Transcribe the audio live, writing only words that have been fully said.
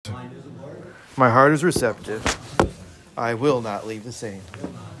My heart is receptive. I will not leave the same.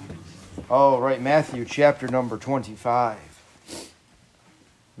 All right, Matthew chapter number 25.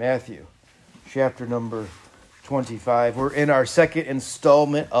 Matthew chapter number 25. We're in our second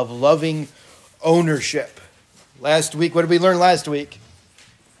installment of loving ownership. Last week, what did we learn last week?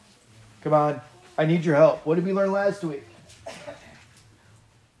 Come on, I need your help. What did we learn last week?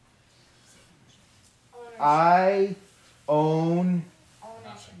 I own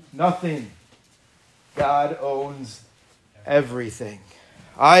nothing. God owns everything.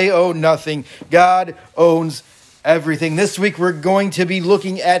 I own nothing. God owns everything. This week we're going to be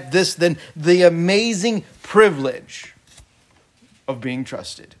looking at this, then the amazing privilege of being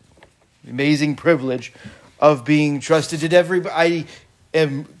trusted. The amazing privilege of being trusted. I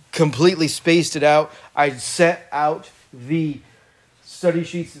am completely spaced it out. I sent out the study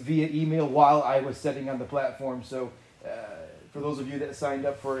sheets via email while I was sitting on the platform. So for those of you that signed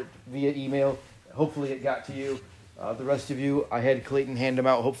up for it via email, hopefully it got to you. The rest of you, I had Clayton hand them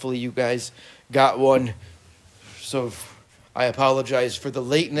out. Hopefully you guys got one. So I apologize for the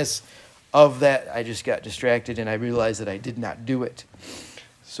lateness of that. I just got distracted and I realized that I did not do it.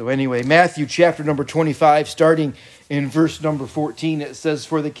 So anyway, Matthew chapter number 25, starting in verse number 14, it says,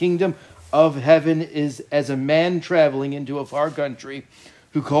 "For the kingdom of heaven is as a man traveling into a far country,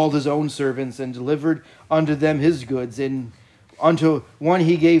 who called his own servants and delivered unto them his goods. And unto one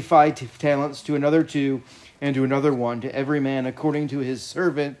he gave 5 talents, to another 2, and to another 1, to every man according to his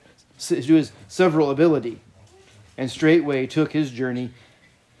several ability. And straightway took his journey.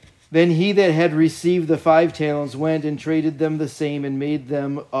 Then he that had received the 5 talents went and traded them the same, and made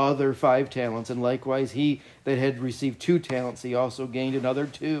them other 5 talents. And likewise he that had received 2 talents, he also gained another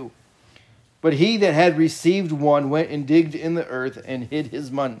 2. But he that had received 1 went and digged in the earth, and hid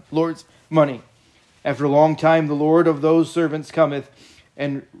his Lord's money. After a long time the Lord of those servants cometh,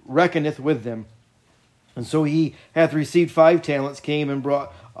 and reckoneth with them. And so he hath received 5 talents, came and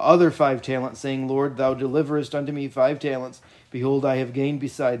brought other 5 talents, saying, Lord, thou deliverest unto me 5 talents. Behold, I have gained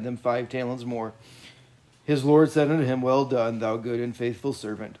beside them 5 talents more. His Lord said unto him, Well done, thou good and faithful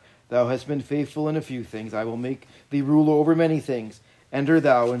servant. Thou hast been faithful in a few things. I will make thee ruler over many things. Enter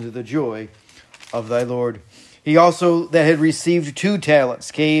thou into the joy of thy Lord. He also that had received 2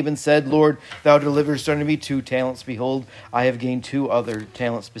 talents came and said, Lord, thou deliverest unto me 2 talents. Behold, I have gained 2 other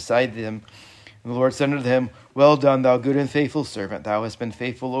talents beside them. And the Lord said unto him, Well done, thou good and faithful servant. Thou hast been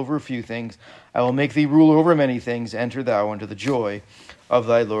faithful over a few things. I will make thee ruler over many things. Enter thou into the joy of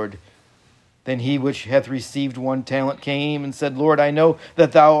thy Lord. Then he which hath received 1 talent came and said, Lord, I know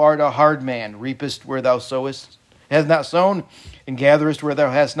that thou art a hard man, reapest where thou hast not sown, and gatherest where thou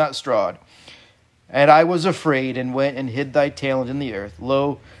hast not strawed. And I was afraid, and went and hid thy talent in the earth.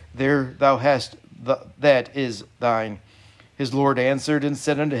 Lo, there thou hast that is thine. His Lord answered and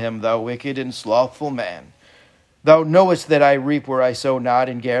said unto him, Thou wicked and slothful man, thou knowest that I reap where I sow not,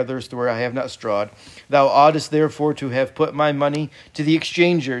 and gatherest where I have not strawed. Thou oughtest therefore to have put my money to the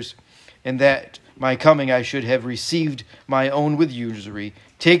exchangers, and that my coming I should have received my own with usury.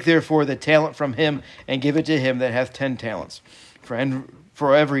 Take therefore the talent from him, and give it to him that hath 10 talents.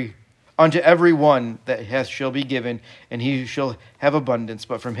 Unto every one that hath shall be given, and he shall have abundance.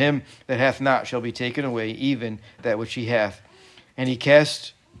 But from him that hath not shall be taken away even that which he hath. And he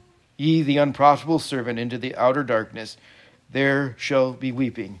cast ye the unprofitable servant into the outer darkness. There shall be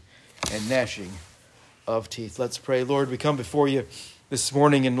weeping and gnashing of teeth." Let's pray. Lord, we come before you this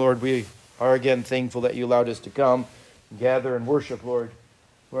morning, and Lord, we are again thankful that you allowed us to come and gather and worship, Lord.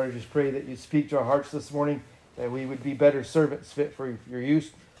 Lord, I just pray that you speak to our hearts this morning, that we would be better servants fit for your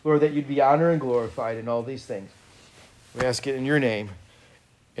use. Lord, that you'd be honored and glorified in all these things. We ask it in your name.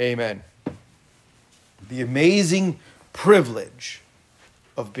 Amen. The amazing privilege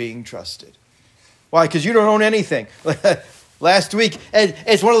of being trusted. Why? Because you don't own anything. Last week, and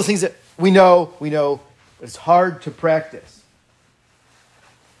it's one of those things that we know, but it's hard to practice.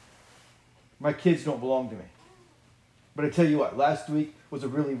 My kids don't belong to me. But I tell you what, last week was a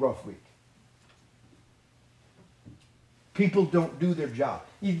really rough week. People don't do their job.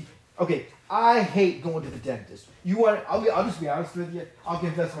 Okay, I hate going to the dentist. I'll just be honest with you. I'll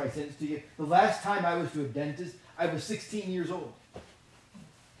confess my sins to you. The last time I was to a dentist, I was 16 years old.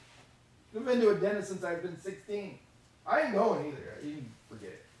 I've been to a dentist since I've been 16. I ain't going either. You can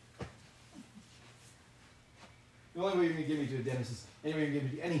forget it. The only way you're going to get me to a dentist is anyway you're going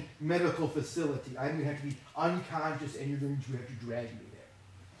to give me to any medical facility. I'm going to have to be unconscious, and you're going to have to drag me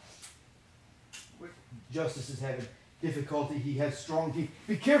there. Justice is having difficulty. He has strong teeth.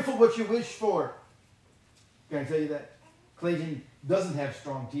 Be careful what you wish for. Can I tell you that? Clayton doesn't have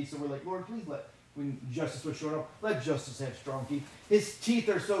strong teeth, so we're like, Lord, please let when justice was showing up. Let justice have strong teeth. His teeth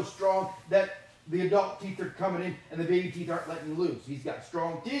are so strong that the adult teeth are coming in and the baby teeth aren't letting loose. He's got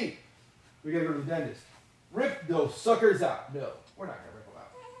strong teeth. We got to go to the dentist. Rip those suckers out. No, we're not going to rip them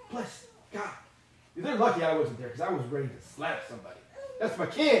out. Bless God. They're lucky I wasn't there because I was ready to slap somebody. That's my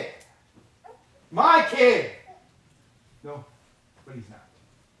kid. My kid. No, but he's not.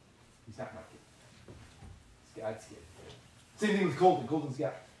 He's not my kid. He's God's kid. Same thing with Colton. Colton's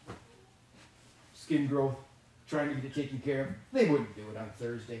got skin growth, trying to get it taken care of. They wouldn't do it on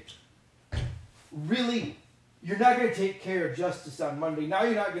Thursday. Really? You're not going to take care of Justice on Monday. Now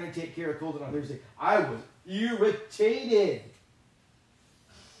you're not going to take care of Colton on Thursday. I was irritated.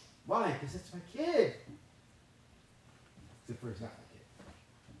 Why? Because it's my kid. Except for it's not my kid.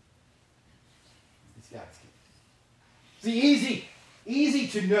 It's God's kid. See, easy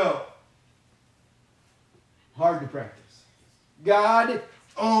to know. Hard to practice. God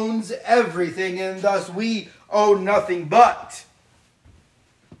owns everything, and thus we own nothing but.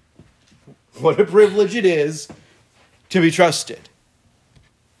 What a privilege it is to be trusted.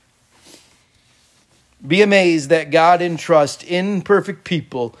 Be amazed that God entrusts imperfect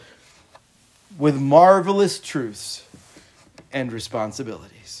people with marvelous truths and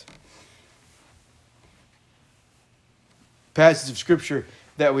responsibilities. The passage of Scripture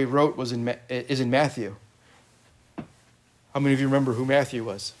that we wrote is in Matthew. How many of you remember who Matthew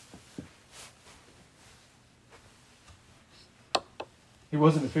was? He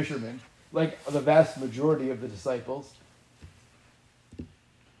wasn't a fisherman, like the vast majority of the disciples. He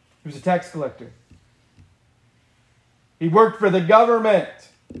was a tax collector. He worked for the government.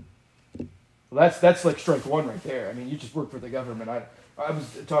 Well, that's like strike one right there. I mean, you just work for the government. I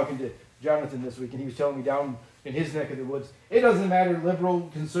was talking to Jonathan this week, and he was telling me down in his neck of the woods, it doesn't matter, liberal,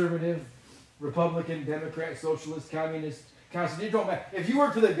 conservative, Republican, Democrat, socialist, communist, constant. It don't matter. If you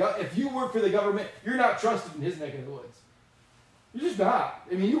work for the government, you're not trusted in his neck of the woods. You're just not.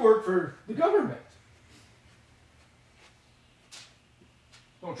 I mean, you work for the government.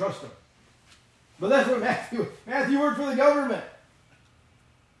 Don't trust them. But that's what Matthew worked for the government.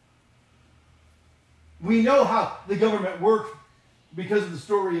 We know how the government worked because of the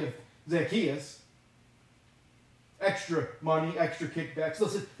story of Zacchaeus. Extra money, extra kickbacks.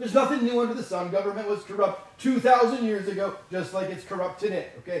 Listen, there's nothing new under the sun. Government was corrupt 2,000 years ago, just like it's corrupt today.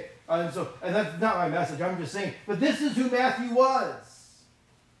 Okay, and that's not my message. I'm just saying. But this is who Matthew was,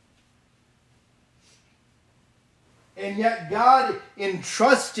 and yet God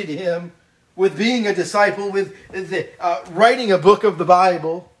entrusted him with being a disciple, with writing a book of the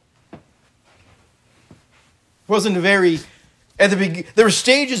Bible. Wasn't a very there were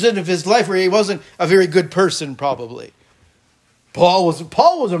stages of his life where he wasn't a very good person, probably. Paul was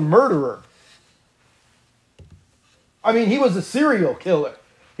a murderer. I mean, he was a serial killer.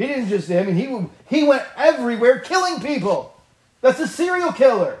 He didn't just, he went everywhere killing people. That's a serial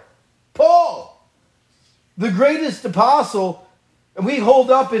killer. Paul, the greatest apostle, and we hold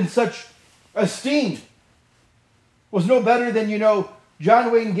up in such esteem, was no better than,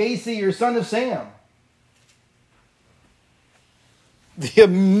 John Wayne Gacy or Son of Sam. The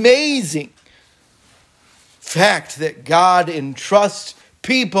amazing fact that God entrusts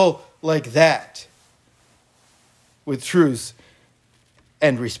people like that with truths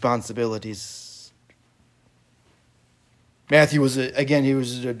and responsibilities. Matthew was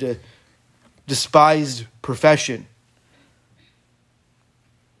a despised profession.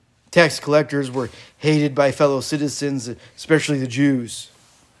 Tax collectors were hated by fellow citizens, especially the Jews.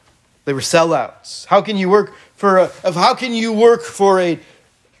 They were sellouts. How can you work for a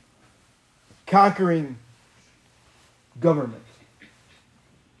conquering government?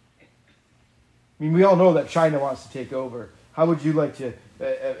 I mean, we all know that China wants to take over. How would you like to,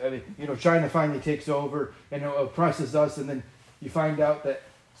 China finally takes over and oppresses us, and then you find out that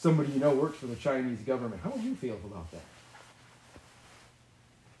somebody works for the Chinese government. How would you feel about that?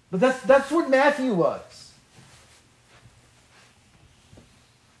 But that's what Matthew was.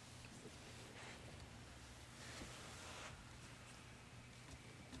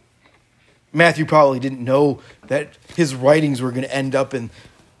 Matthew probably didn't know that his writings were going to end up in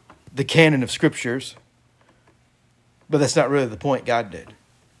the canon of scriptures. But that's not really the point. God did.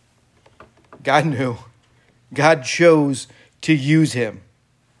 God knew. God chose to use him.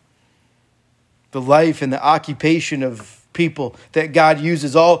 The life and the occupation of people that God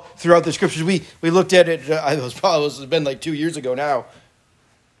uses all throughout the scriptures. We looked at it, it's been like 2 years ago now.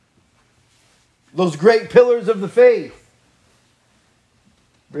 Those great pillars of the faith.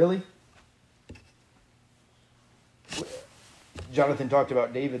 Really? Jonathan talked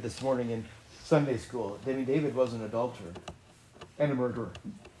about David this morning in Sunday school. David was an adulterer and a murderer.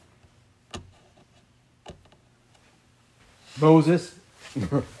 Moses,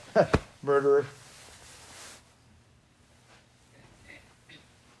 murderer.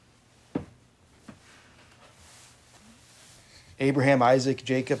 Abraham, Isaac,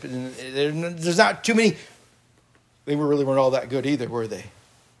 Jacob. There's not too many. They weren't all that good either, were they?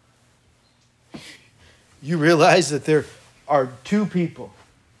 You realize that there are two people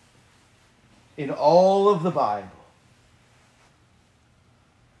in all of the Bible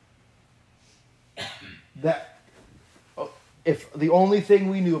that if the only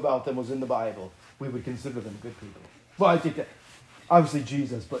thing we knew about them was in the Bible, we would consider them good people. Well, I think that obviously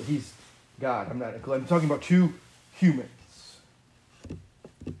Jesus, but he's God. I'm talking about two humans.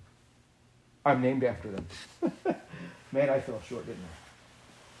 I'm named after them. Man, I fell short, didn't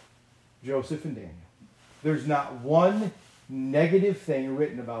I? Joseph and Daniel. There's not one negative thing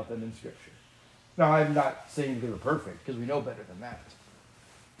written about them in Scripture. Now, I'm not saying they were perfect, because we know better than that.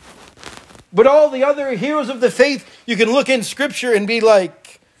 But all the other heroes of the faith, you can look in Scripture and be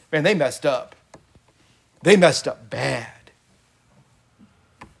like, man, they messed up. They messed up bad.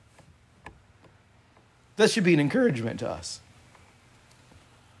 That should be an encouragement to us.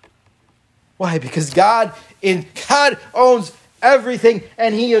 Why? Because God owns everything,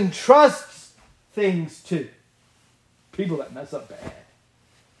 and he entrusts things to people that mess up bad.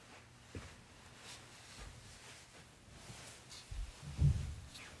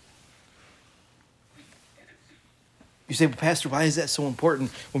 You say, well, Pastor, why is that so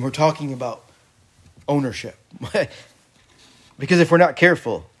important when we're talking about ownership? Because if we're not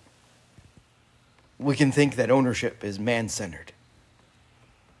careful, we can think that ownership is man-centered.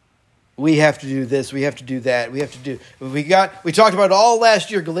 We have to do this, we have to do that, we have to do... We talked about it all last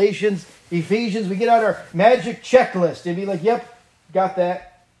year, Galatians, Ephesians. We get out our magic checklist and be like, yep, got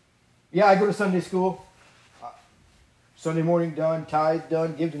that. Yeah, I go to Sunday school. Sunday morning done, tithe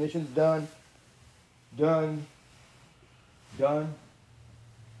done, give donations done. Done.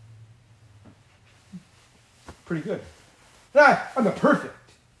 Pretty good. I'm not perfect.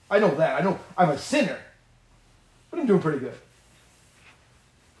 I know that. I know I'm a sinner. But I'm doing pretty good.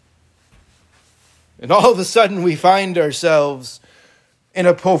 And all of a sudden we find ourselves in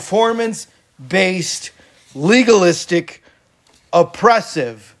a performance-based, legalistic,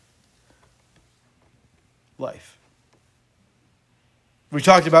 oppressive life. We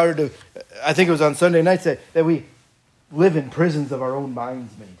talked about it, I think it was on Sunday nights, that we live in prisons of our own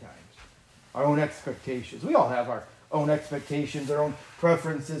minds many times. Our own expectations. We all have our own expectations, our own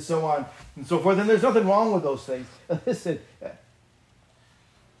preferences, so on and so forth. And there's nothing wrong with those things. Listen,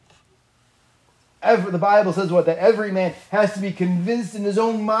 the Bible says what? That every man has to be convinced in his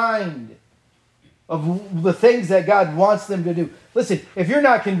own mind of the things that God wants them to do. Listen, if you're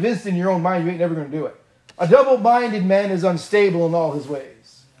not convinced in your own mind, you ain't never going to do it. A double-minded man is unstable in all his ways.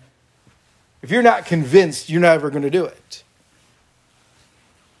 If you're not convinced, you're never going to do it.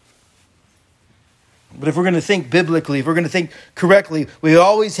 But if we're going to think biblically, if we're going to think correctly, we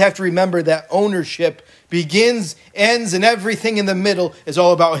always have to remember that ownership begins, ends, and everything in the middle is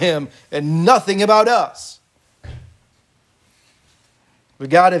all about him and nothing about us. The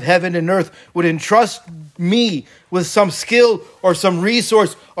God of heaven and earth would entrust me with some skill or some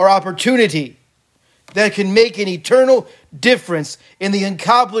resource or opportunity that can make an eternal difference in the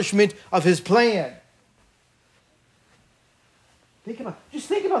accomplishment of his plan. Just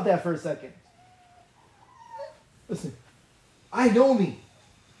think about that for a second. Listen, I know me.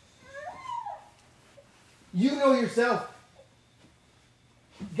 You know yourself.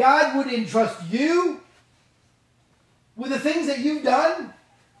 God would entrust you with the things that you've done,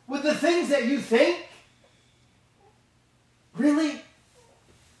 with the things that you think. Really?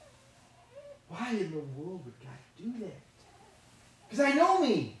 Why in the world would God do that? Because I know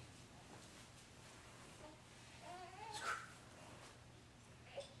me.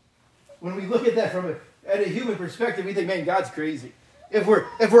 When we look at that from at a human perspective, we think, man, God's crazy. If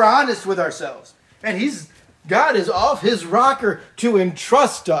we're honest with ourselves, man, God is off his rocker to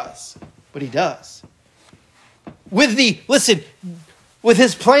entrust us, but he does. With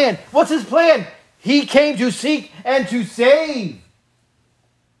his plan. What's his plan? He came to seek and to save.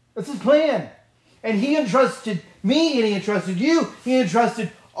 That's his plan. And he entrusted me, and he entrusted you. He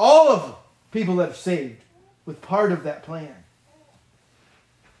entrusted all of the people that are saved with part of that plan.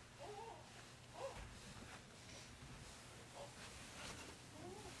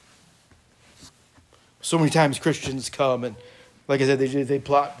 So many times Christians come and, like I said, they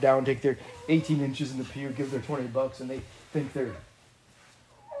plop down, take their 18 inches in the pew, give their $20, and they think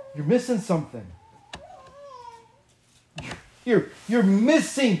you're missing something. You're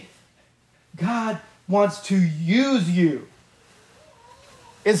missing. God wants to use you.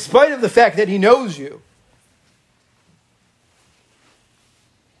 In spite of the fact that he knows you.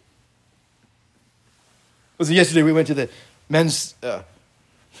 Yesterday we went to the men's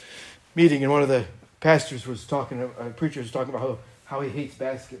meeting, and one of the pastors was talking, a preacher was talking about how he hates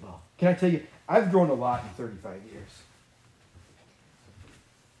basketball. Can I tell you, I've grown a lot in 35 years.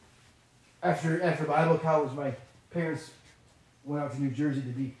 After Bible college, my parents went out to New Jersey to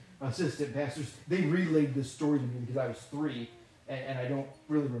be assistant pastors. They relayed this story to me because I was 3, and I don't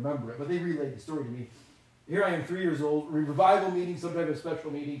really remember it, but they relayed the story to me. Here I am, 3 years old, revival meeting, some type of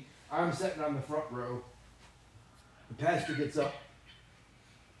special meeting. I'm sitting on the front row. The pastor gets up,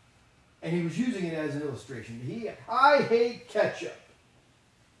 and he was using it as an illustration. I hate ketchup.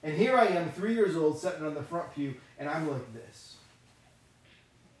 And here I am, 3 years old, sitting on the front pew, and I'm like this.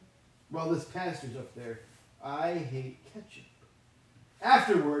 Well, this pastor's up there. I hate ketchup.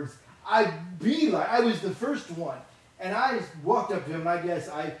 Afterwards, I was the first one. And I walked up to him, and I guess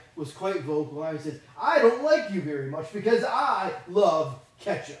I was quite vocal. I said, I don't like you very much because I love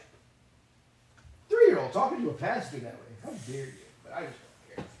ketchup. 3-year-old talking to a pastor that way. How dare you? But I just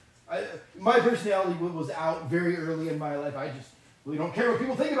don't care. My personality was out very early in my life. I just really don't care what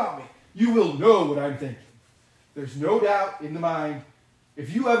people think about me. You will know what I'm thinking. There's no doubt in the mind.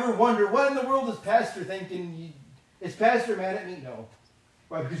 If you ever wonder, what in the world is pastor thinking? Is pastor mad at me? No.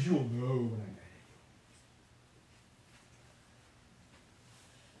 Why? Because you will know when I'm mad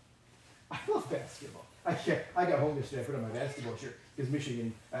at you. I love basketball. I got home yesterday, I put on my basketball shirt because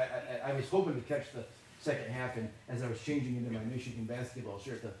Michigan, I was hoping to catch the second half, and as I was changing into my Michigan basketball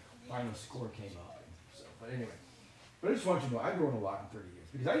shirt, the final score came up. But anyway, I just want you to know, I've grown a lot in 30 years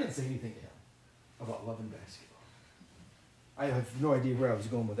because I didn't say anything to him about loving basketball. I have no idea where I was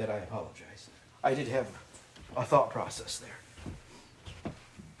going with that. I apologize. I did have a thought process there.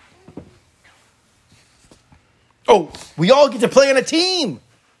 Oh, we all get to play on a team.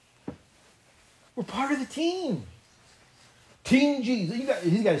 We're part of the team. Team Jesus.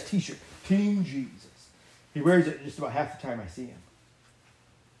 He's got his t-shirt. Team Jesus. He wears it just about half the time I see him.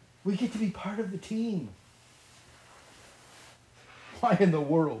 We get to be part of the team. Why in the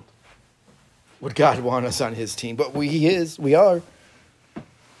world would God want us on his team? But we are.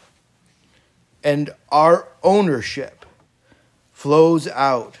 And our ownership flows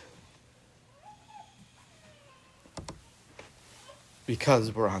out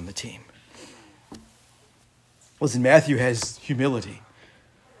because we're on the team. Listen, Matthew has humility.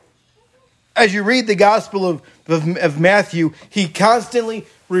 As you read the Gospel of Matthew, he constantly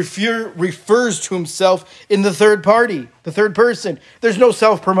refers to himself in the third person. There's no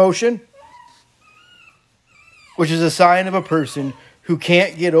self-promotion, which is a sign of a person who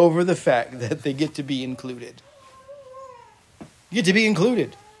can't get over the fact that they get to be included. You get to be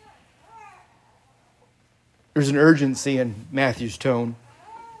included. There's an urgency in Matthew's tone.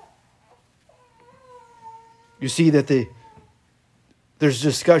 You see that there's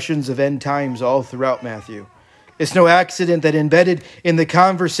discussions of end times all throughout Matthew. It's no accident that embedded in the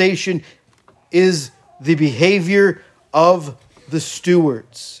conversation is the behavior of the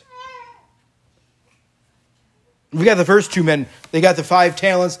stewards. We got the first 2 men. They got the 5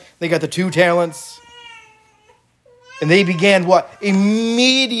 talents. They got the 2 talents. And they began what?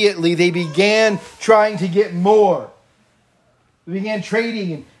 Immediately they began trying to get more. They began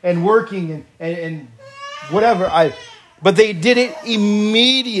trading and working and whatever. But they did it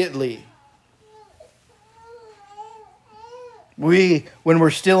immediately. When we're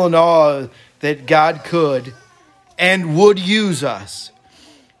still in awe that God could and would use us,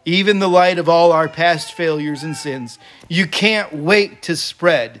 even in the light of all our past failures and sins, you can't wait to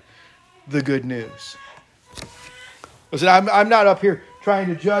spread the good news. Listen, I'm not up here trying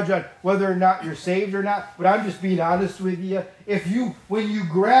to judge on whether or not you're saved or not, but I'm just being honest with you. When you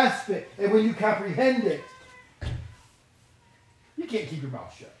grasp it and when you comprehend it, you can't keep your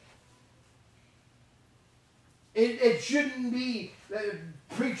mouth shut. It shouldn't be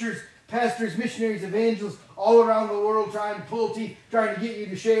preachers, pastors, missionaries, evangelists all around the world trying to pull teeth, trying to get you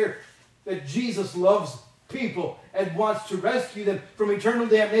to share that Jesus loves people and wants to rescue them from eternal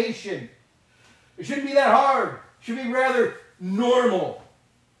damnation. It shouldn't be that hard. It should be rather normal.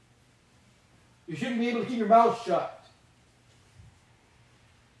 You shouldn't be able to keep your mouth shut.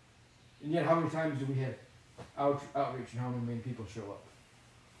 And yet, how many times do we have outreach and how many people show up?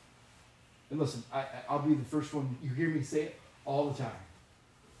 And listen, I'll be the first one. You hear me say it all the time.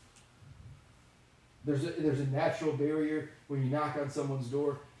 There's a natural barrier when you knock on someone's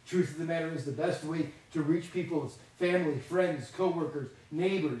door. Truth of the matter is, the best way to reach people is family, friends, co-workers,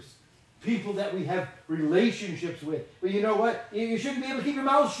 neighbors, people that we have relationships with. But you know what? You shouldn't be able to keep your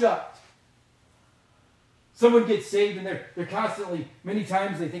mouth shut. Someone gets saved and they're constantly, many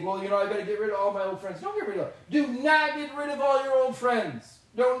times they think, well, I've got to get rid of all my old friends. Don't get rid of them. Do not get rid of all your old friends.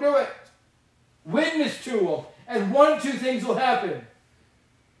 Don't do it. Witness to them. And one of two things will happen.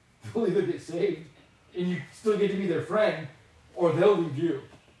 They'll either get saved and you still get to be their friend, or they'll leave you.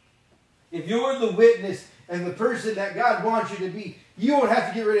 If you're the witness and the person that God wants you to be, you won't have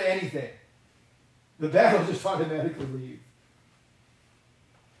to get rid of anything. The bad will just automatically leave.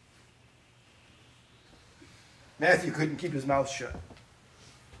 Matthew couldn't keep his mouth shut.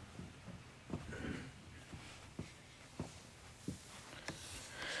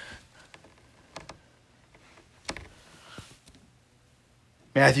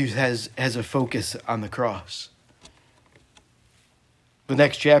 Matthew has a focus on the cross. The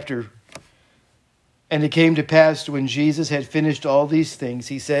next chapter. And it came to pass when Jesus had finished all these things,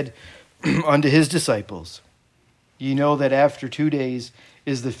 he said unto his disciples, Ye know that after 2 days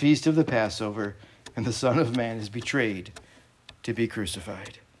is the feast of the Passover, and the Son of Man is betrayed to be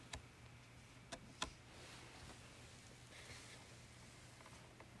crucified.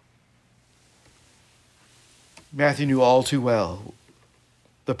 Matthew knew all too well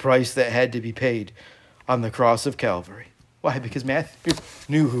the price that had to be paid on the cross of Calvary. Why? Because Matthew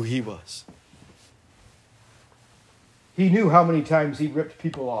knew who he was. He knew how many times he ripped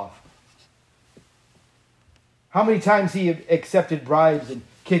people off. How many times he accepted bribes and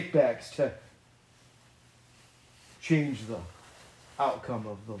kickbacks to change the outcome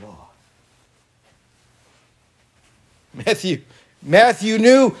of the law. Matthew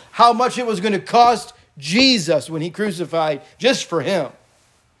knew how much it was going to cost Jesus when he crucified just for him.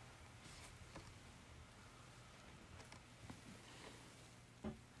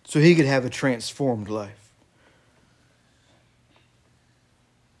 So he could have a transformed life.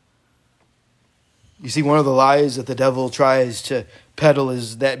 You see, one of the lies that the devil tries to peddle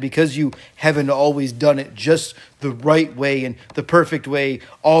is that because you haven't always done it just the right way and the perfect way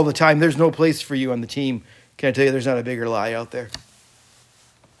all the time, there's no place for you on the team. Can I tell you, there's not a bigger lie out there?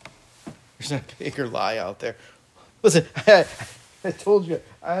 There's not a bigger lie out there. Listen, I told you,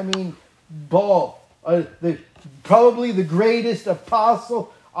 Paul, probably the greatest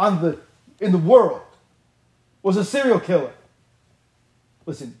apostle in the world, was a serial killer.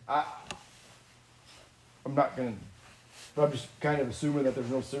 Listen, I'm not going to, but I'm just kind of assuming that there's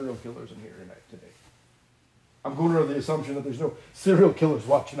no serial killers in here today. I'm going under the assumption that there's no serial killers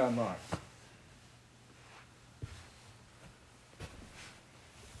watching online.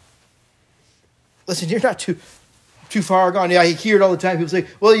 Listen, you're not too far gone. Yeah, I hear it all the time. People say,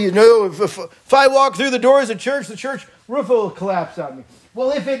 well, if I walk through the doors of church, the church roof will collapse on me.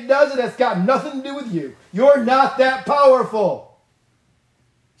 Well, if it does, it has got nothing to do with you. You're not that powerful.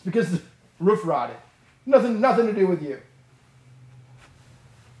 It's because the roof rotted. Nothing to do with you.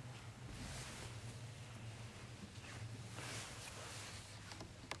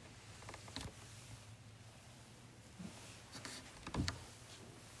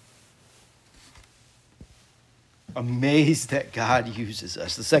 Amazed that God uses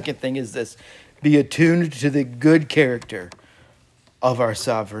us. The second thing is this: be attuned to the good character of our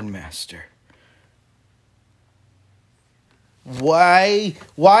sovereign master. Why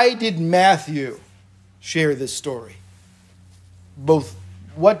did Matthew share this story? Both,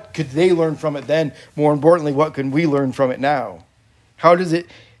 what could they learn from it then? More importantly, what can we learn from it now? How does it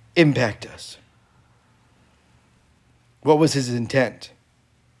impact us? What was his intent?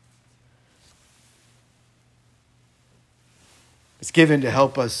 It's given to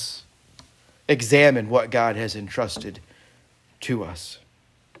help us examine what God has entrusted to us.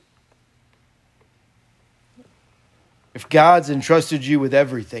 If God's entrusted you with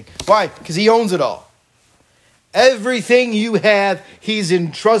everything, why? Because he owns it all. Everything you have, he's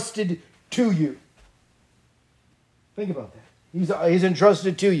entrusted to you. Think about that. He's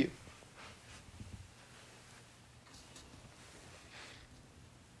entrusted to you.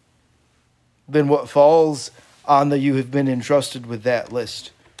 Then what falls on that you have been entrusted with that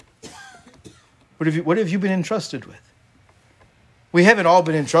list? What have you been entrusted with? We haven't all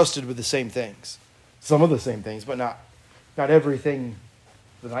been entrusted with the same things. Some of the same things, but not everything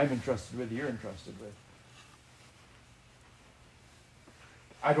that I'm entrusted with, you're entrusted with.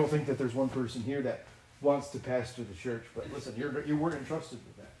 I don't think that there's one person here that wants to pastor the church, but listen, you weren't entrusted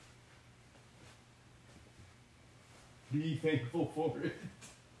with that. Be thankful for it.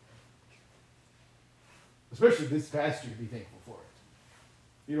 Especially this pastor, be thankful for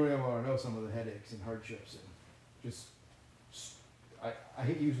it. You don't even want to know some of the headaches and hardships and just I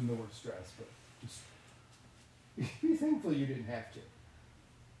hate using the word stress, but just be thankful you didn't have to.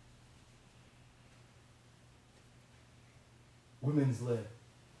 Women's lib.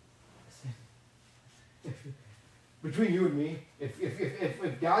 Between you and me,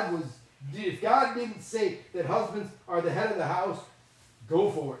 if God didn't say that husbands are the head of the house,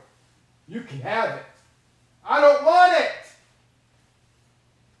 go for it. You can have it. I don't want it.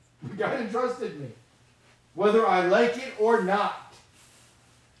 God entrusted me, whether I like it or not.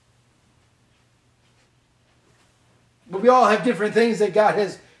 But we all have different things that God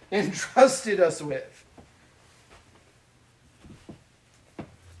has entrusted us with.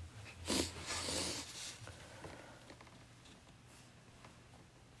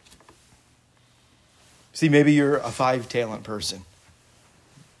 See, maybe you're a 5-talent person.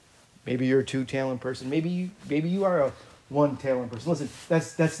 Maybe you're a 2-talent person. Maybe you are a 1-talent person. Listen,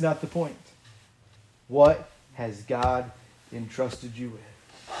 that's not the point. What has God entrusted you with?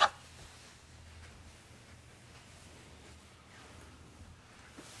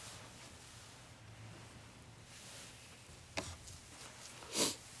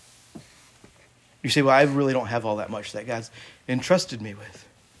 You say, well, I really don't have all that much that God's entrusted me with.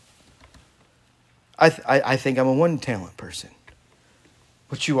 I think I'm a 1-talent person.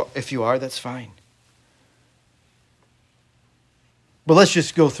 But if you are, that's fine. But let's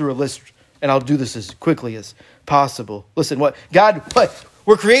just go through a list, and I'll do this as quickly as possible. Listen, we're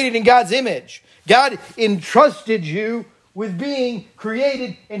created in God's image. God entrusted you with being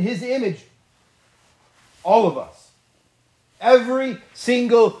created in His image. All of us. Every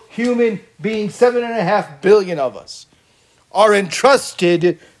single human being, 7.5 billion of us, are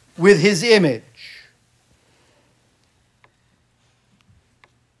entrusted with His image.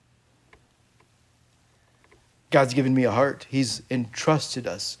 God's given me a heart. He's entrusted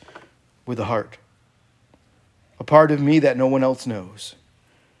us with a heart. A part of me that no one else knows.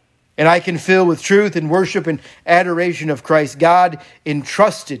 And I can fill with truth and worship and adoration of Christ. God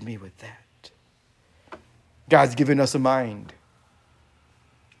entrusted me with that. God's given us a mind.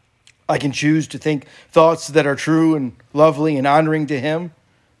 I can choose to think thoughts that are true and lovely and honoring to Him.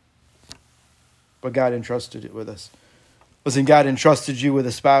 But God entrusted it with us. Listen, God entrusted you with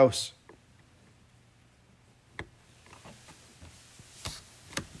a spouse.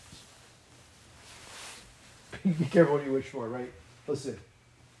 Be careful what you wish for, right? Listen.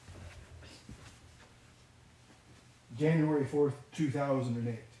 January 4th,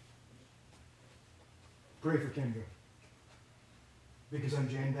 2008. Pray for Kendra. Because on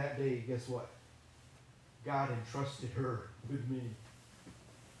that day, guess what? God entrusted her with me.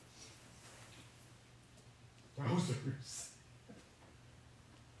 Wowzers.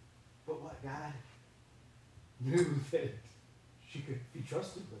 But what? God knew that she could be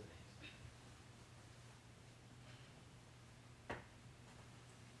trusted with it.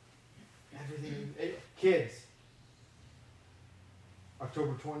 Everything. Kids.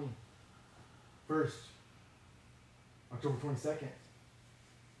 October 21st. October 22nd.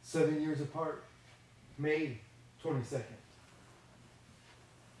 7 years apart. May 22nd.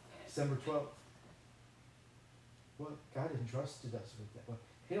 December 12th. Well, God entrusted us with that. Well,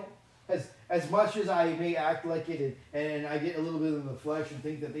 you know, as much as I may act like it and I get a little bit in the flesh and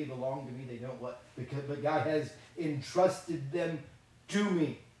think that they belong to me, they don't. What? But God has entrusted them to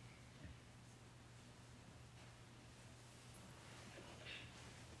me.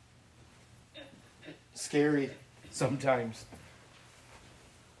 Scary sometimes.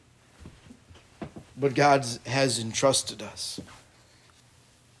 But God has entrusted us.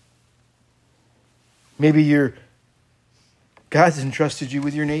 Maybe God's entrusted you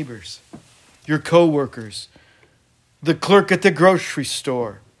with your neighbors, your co-workers, the clerk at the grocery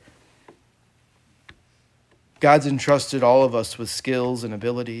store. God's entrusted all of us with skills and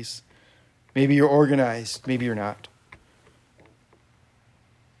abilities. Maybe you're organized, maybe you're not.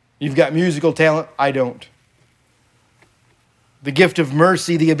 You've got musical talent, I don't. The gift of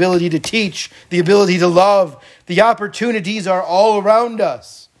mercy, the ability to teach, the ability to love, the opportunities are all around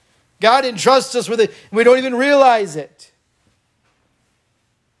us. God entrusts us with it, and we don't even realize it.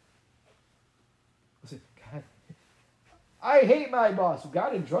 Listen, God, I hate my boss.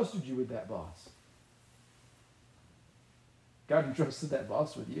 God entrusted you with that boss. God entrusted that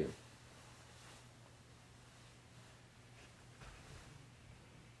boss with you.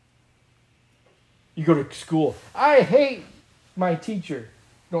 You go to school. I hate my teacher.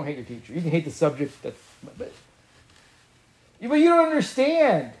 Don't hate your teacher. You can hate the subject. But you don't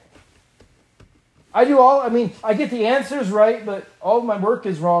understand. I get the answers right, but all of my work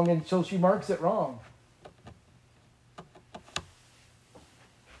is wrong until she marks it wrong.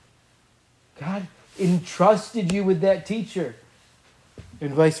 God entrusted you with that teacher.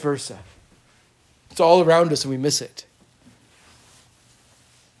 And vice versa. It's all around us and we miss it.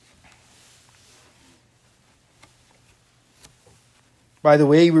 By the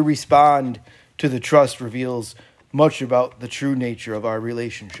way we respond to the trust reveals much about the true nature of our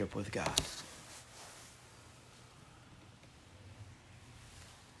relationship with God.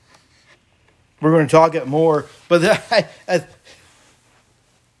 We're going to talk it more. But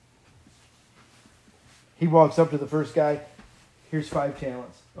he walks up to the first guy. Here's 5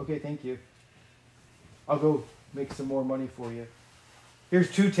 talents. Okay, thank you. I'll go make some more money for you. Here's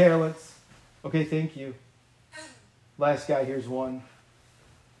 2 talents. Okay, thank you. Last guy, here's 1.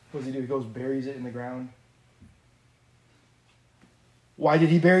 What does he do? He goes, buries it in the ground. Why did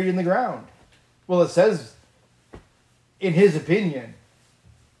he bury it in the ground? Well, it says, in his opinion,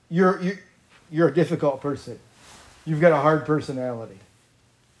 you're a difficult person. You've got a hard personality.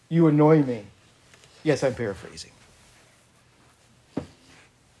 You annoy me. Yes, I'm paraphrasing.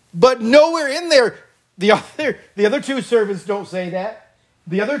 But nowhere in there, the other 2 servants don't say that.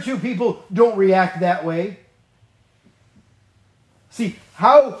 The other 2 people don't react that way. See,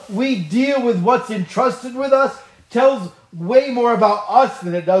 how we deal with what's entrusted with us tells way more about us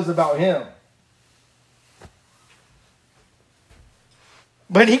than it does about him.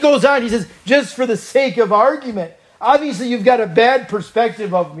 But he goes on, he says, just for the sake of argument. Obviously, you've got a bad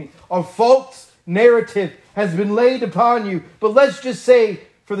perspective of me. A false narrative has been laid upon you. But let's just say,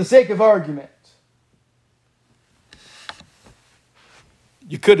 for the sake of argument,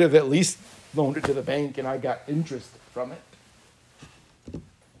 you could have at least loaned it to the bank and I got interest from it.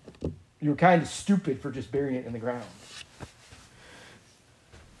 You were kind of stupid for just burying it in the ground.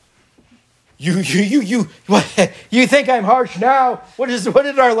 You think I'm harsh now? What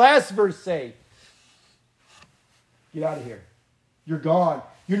did our last verse say? Get out of here. You're gone.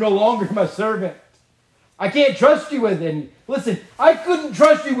 You're no longer my servant. I can't trust you with any. Listen, I couldn't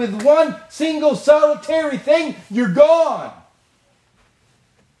trust you with one single solitary thing. You're gone.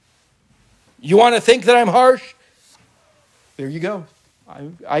 You want to think that I'm harsh? There you go.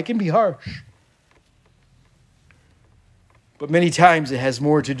 I can be harsh. But many times it has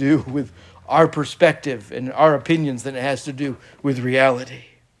more to do with our perspective and our opinions than it has to do with reality.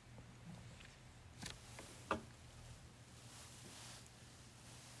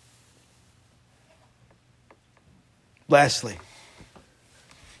 Lastly,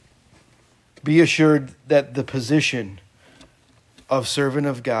 be assured that the position of servant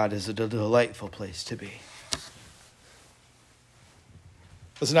of God is a delightful place to be.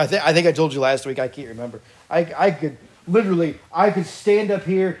 Listen, I think I told you last week, I can't remember. I could stand up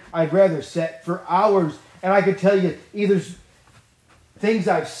here, I'd rather sit for hours, and I could tell you either things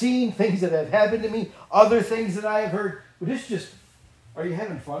I've seen, things that have happened to me, other things that I have heard. But it's just, are you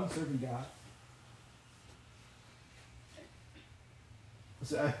having fun serving God?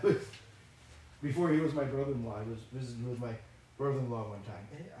 So before he was my brother-in-law, I was visiting with my brother-in-law one time.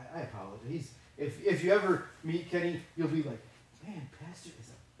 I apologize. If you ever meet Kenny, you'll be like, man, Pastor is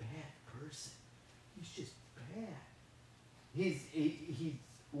a bad person. He's just bad. He's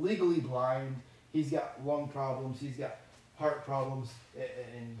legally blind. He's got lung problems. He's got heart problems.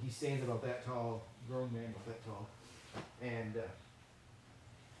 And he stands about that tall, grown man about that tall. And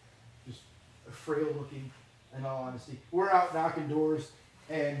just frail looking, in all honesty. We're out knocking doors.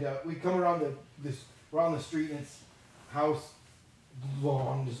 And we come around the street, and it's house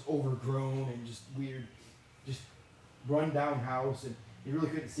long, just overgrown and just weird, just run down house, and you really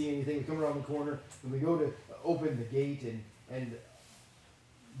couldn't see anything. We come around the corner, and we go to open the gate, and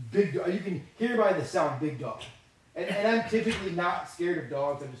big dog. You can hear by the sound, big dog. And I'm typically not scared of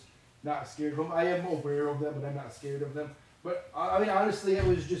dogs. I'm just not scared of them. I am aware of them, but I'm not scared of them. But I mean, honestly, it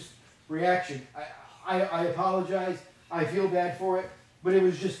was just reaction. I apologize. I feel bad for it. But it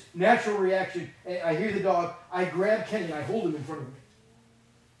was just natural reaction. I hear the dog. I grab Kenny and I hold him in front of me.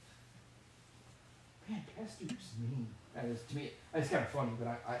 Man, Pastor, you're just mean. And to me, it's kind of funny, but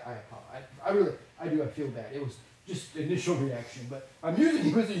I feel bad. It was just initial reaction. But I'm using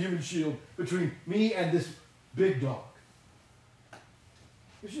him as a human shield between me and this big dog.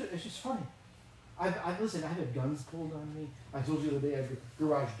 It's just funny. Listen, I've had guns pulled on me. I told you the other day I had the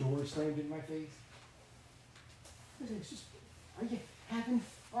garage door slammed in my face. Listen, it's just, are you having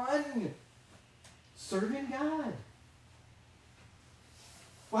fun serving God?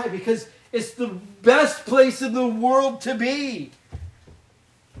 Why? Because it's the best place in the world to be.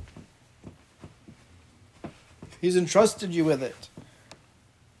 He's entrusted you with it.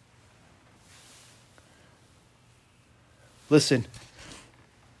 Listen.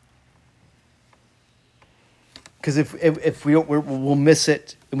 Because if we don't, we'll miss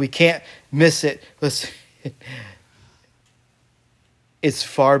it, and we can't miss it. Listen. It's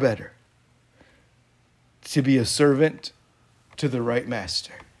far better to be a servant to the right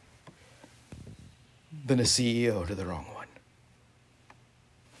master than a CEO to the wrong one.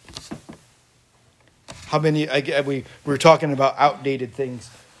 How many, we were talking about outdated things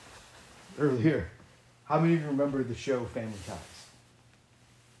earlier. How many of you remember the show Family Ties?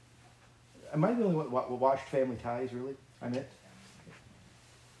 Am I the only one who watched Family Ties, really? I'm it?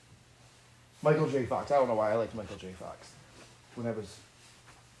 Michael J. Fox. I don't know why I liked Michael J. Fox. When I was...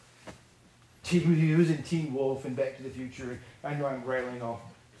 He was in Teen Wolf and Back to the Future. I know I'm rattling off.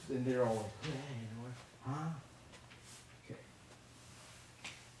 And they're all like, huh? Okay.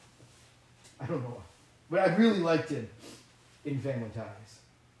 I don't know. But I really liked him in Family Ties.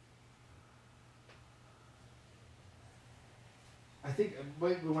 I think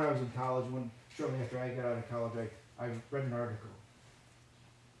when I was in college, shortly after I got out of college, I read an article.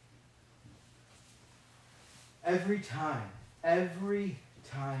 Every time a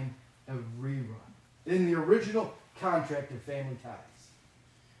rerun, in the original contract of Family Ties,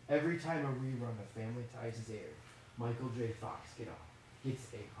 every time a rerun of Family Ties is aired, Michael J. Fox gets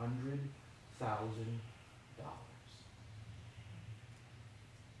 $100,000.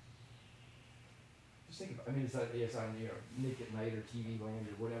 Just think about. I mean, it's on Nick at Night or TV Land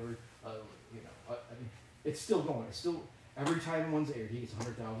or whatever. I mean, it's still going. It's still every time one's aired, he gets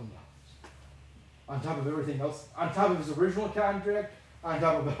 $100,000 on top of everything else, on top of his original contract, on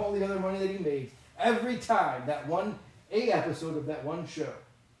top of all the other money that he made. Every time that a episode of that one show,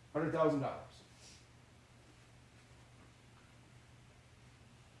 $100,000.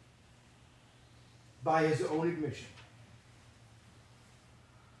 By his own admission,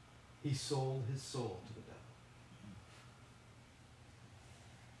 he sold his soul to the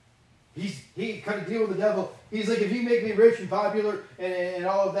devil. He cut a deal with the devil. He's like, if you make me rich and popular and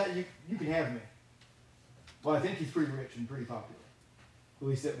all of that, you can have me. Well, I think he's pretty rich and pretty popular. At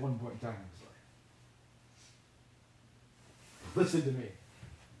least at one point in time in his life. Listen to me.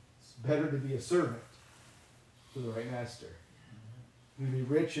 It's better to be a servant to the right master than to be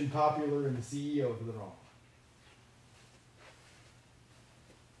rich and popular and the CEO to the wrong.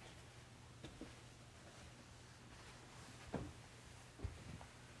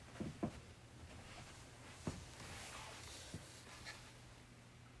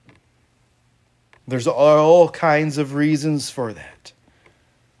 There's all kinds of reasons for that.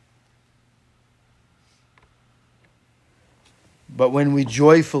 But when we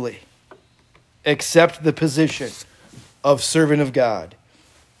joyfully accept the position of servant of God,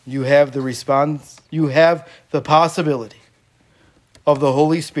 you have the possibility of the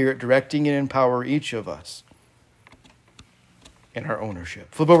Holy Spirit directing and empower each of us in our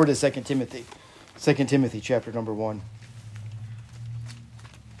ownership. Flip over to 2 Timothy. 2 Timothy chapter number 1.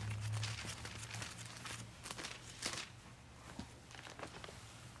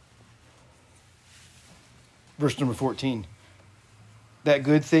 Verse number 14. That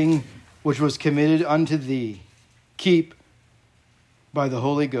good thing which was committed unto thee, keep by the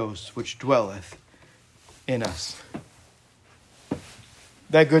Holy Ghost which dwelleth in us.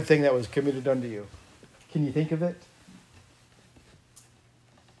 That good thing that was committed unto you. Can you think of it?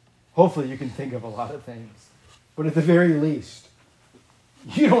 Hopefully you can think of a lot of things. But at the very least,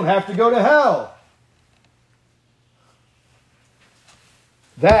 you don't have to go to hell.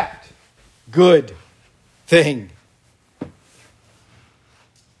 That good thing.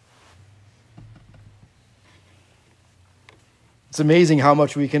 It's amazing how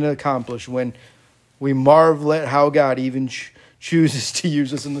much we can accomplish when we marvel at how God even chooses to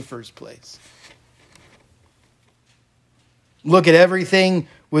use us in the first place. Look at everything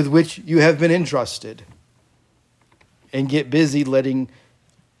with which you have been entrusted and get busy letting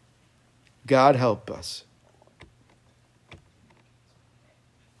God help us.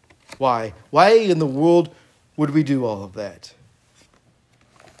 Why? Why in the world would we do all of that?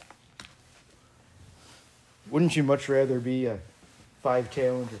 Wouldn't you much rather be a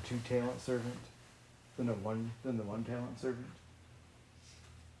 5-talent or 2-talent servant than the 1-talent servant?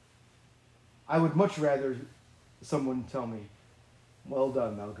 I would much rather someone tell me, "Well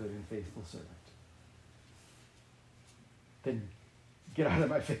done, thou good and faithful servant," than get out of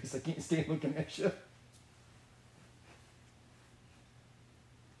my face. I can't stand looking at you.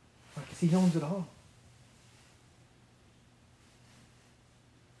 Because he owns it all.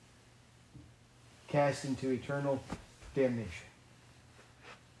 Cast into eternal damnation.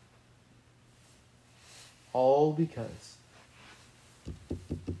 All because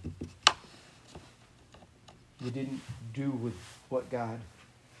you didn't do with what God,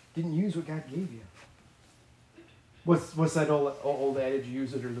 didn't use what God gave you. What's that old adage,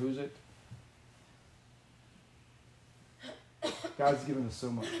 use it or lose it? God's given us so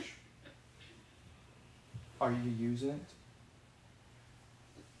much. Are you using it?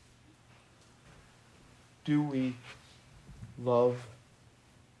 Do we love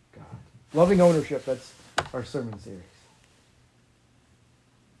God? Loving ownership, that's our sermon series.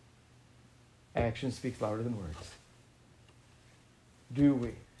 Action speaks louder than words. Do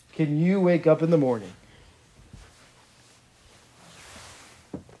we Can you wake up in the morning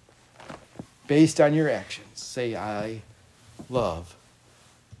based on your actions, say, I love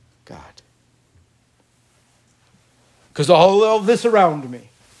God? Because all of this around me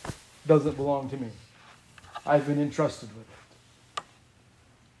doesn't belong to me. I've been entrusted with it.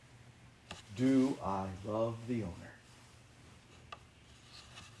 Do I love the owner?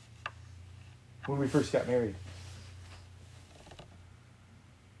 When we first got married,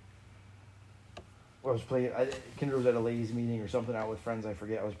 I was playing, Kinder was at a ladies' meeting or something out with friends, I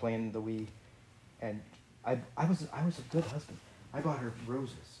forget. I was playing the Wii, and I was a good husband. I bought her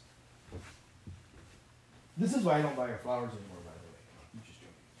roses. This is why I don't buy her flowers anymore, by the way. I'm just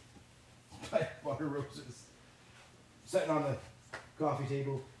joking. I bought her roses. Sitting on the coffee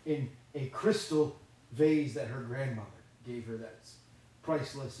table in a crystal vase that her grandmother gave her that's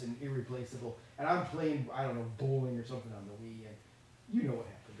priceless and irreplaceable. And I'm playing, I don't know, bowling or something on the Wii, and you know what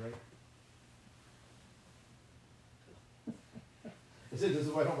happened, right? I said, this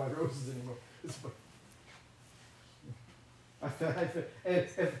is why I don't buy roses anymore.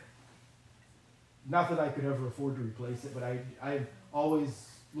 Not that I could ever afford to replace it, but I'm always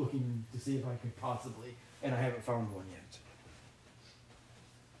looking to see if I could possibly, and I haven't found one yet.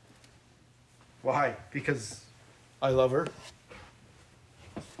 Why? Because I love her.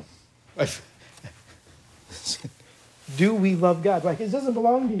 Do we love God? Like, it doesn't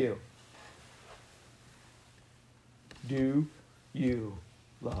belong to you. Do you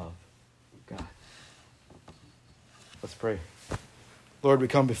love God? Let's pray. Lord, we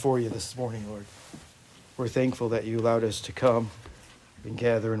come before you this morning, Lord. We're thankful that you allowed us to come and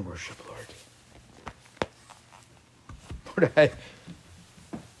gather and worship, Lord. Lord,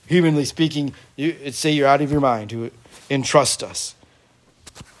 humanly speaking, you'd say you're out of your mind to entrust us.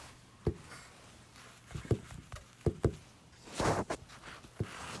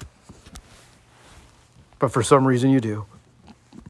 But for some reason you do.